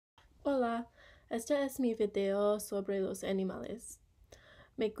Hola, este es mi video sobre los animales.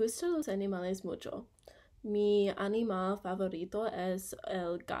 Me gustan los animales mucho. Mi animal favorito es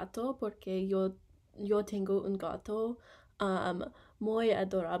el gato porque yo tengo un gato um, muy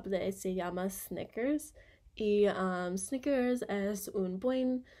adorable, se llama Snickers. Y Snickers es un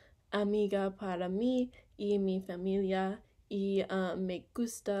buen amiga para mí y mi familia y me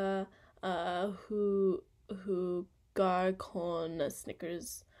gusta jugar con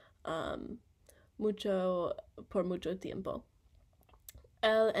Snickers um, mucho por mucho tiempo.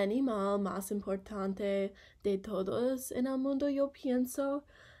 El animal más importante de todos en el mundo, yo pienso,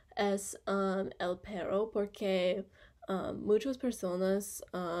 es el perro, porque muchas personas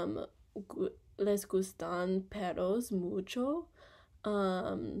les gustan perros mucho.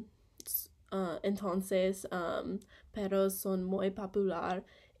 Um, entonces, perros son muy popular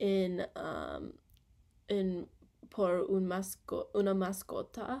en, en por una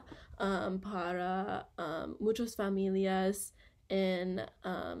mascota para muchas familias en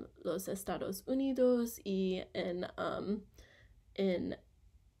los Estados Unidos y en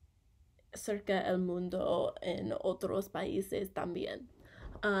cerca del mundo en otros países también.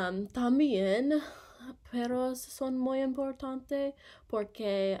 También perros son muy importantes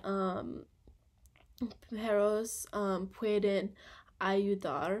porque perros pueden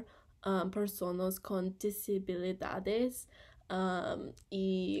ayudar personas con disabilidades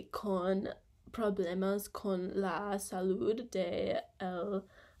y con problemas con la salud del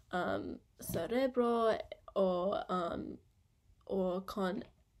cerebro o con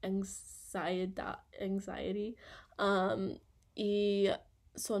anxiety y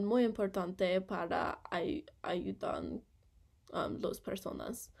son muy importantes para ayudar las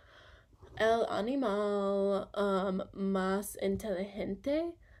personas. El animal más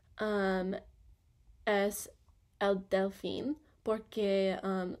inteligente es el delfín porque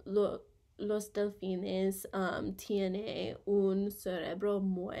los delfines tienen un cerebro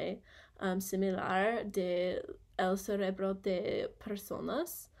muy similar del cerebro de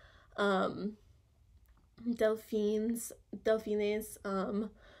personas. Delfines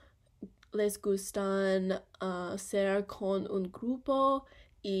les gustan ser con un grupo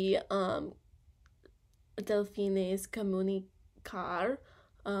y delfines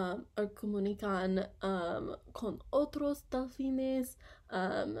comunican con otros delfines.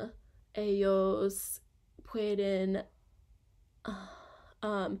 Ellos pueden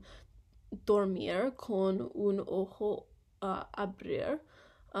dormir con un ojo abrir.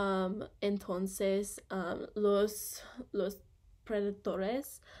 Entonces los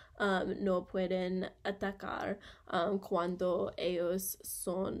predadores no pueden atacar cuando ellos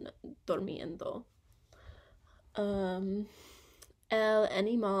son durmiendo. El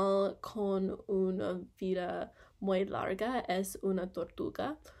animal con una vida muy larga es una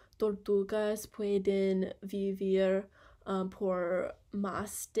tortuga. Tortugas pueden vivir por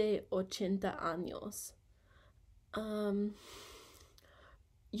más de 80 años.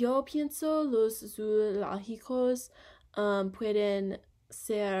 Yo pienso los zoológicos pueden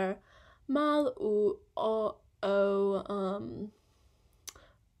ser mal o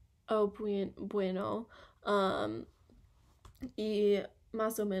bueno y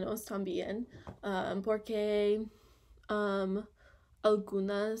más o menos también porque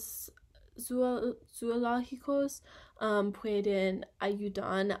algunas zoológicos pueden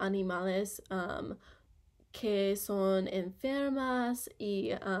ayudar a animales que son enfermas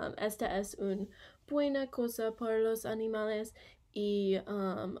y esta es una buena cosa para los animales y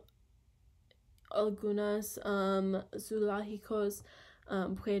algunos zoológicos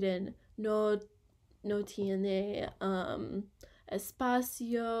pueden no tiene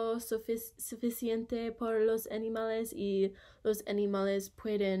espacio suficiente para los animales y los animales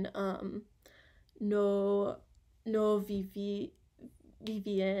pueden no vivir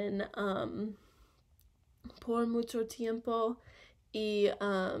por mucho tiempo y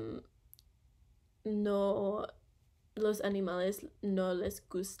no los animales no les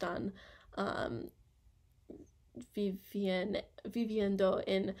gustan viviendo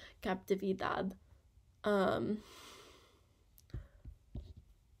en captividad.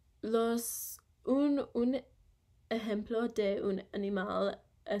 Un ejemplo de un animal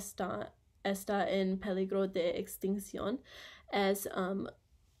está en peligro de extinción es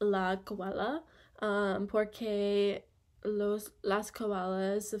la koala, porque las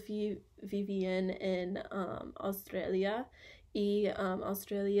koalas vivían en Australia y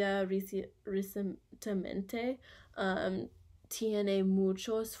Australia recientemente tiene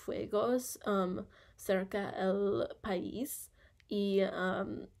muchos fuegos cerca del país y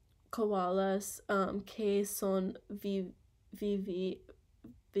koalas que son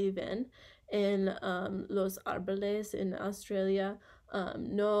viven en los árboles en Australia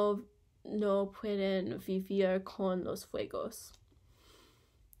no pueden vivir con los fuegos.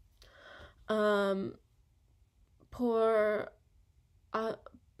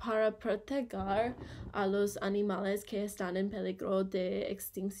 Para proteger a los animales que están en peligro de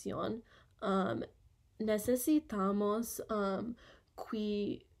extinción, necesitamos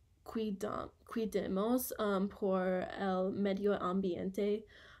cuidemos por el medio ambiente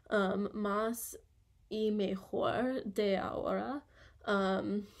más y mejor de ahora.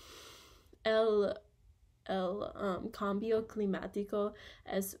 El cambio climático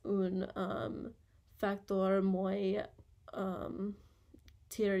es un factor muy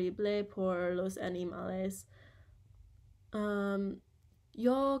terrible por los animales.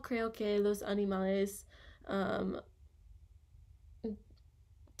 Yo creo que los animales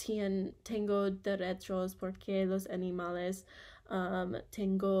tengo derechos porque los animales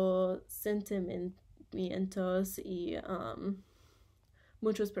tengo sentimientos y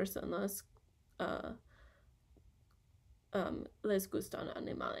muchas personas les gustan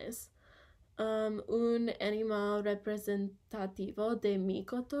animales. Un animal representativo de mi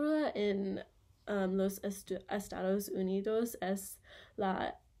cultura en los Estados Unidos es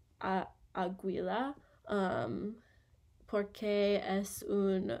la águila, porque es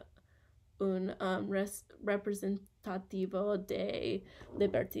un representativo de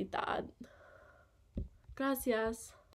libertad. Gracias.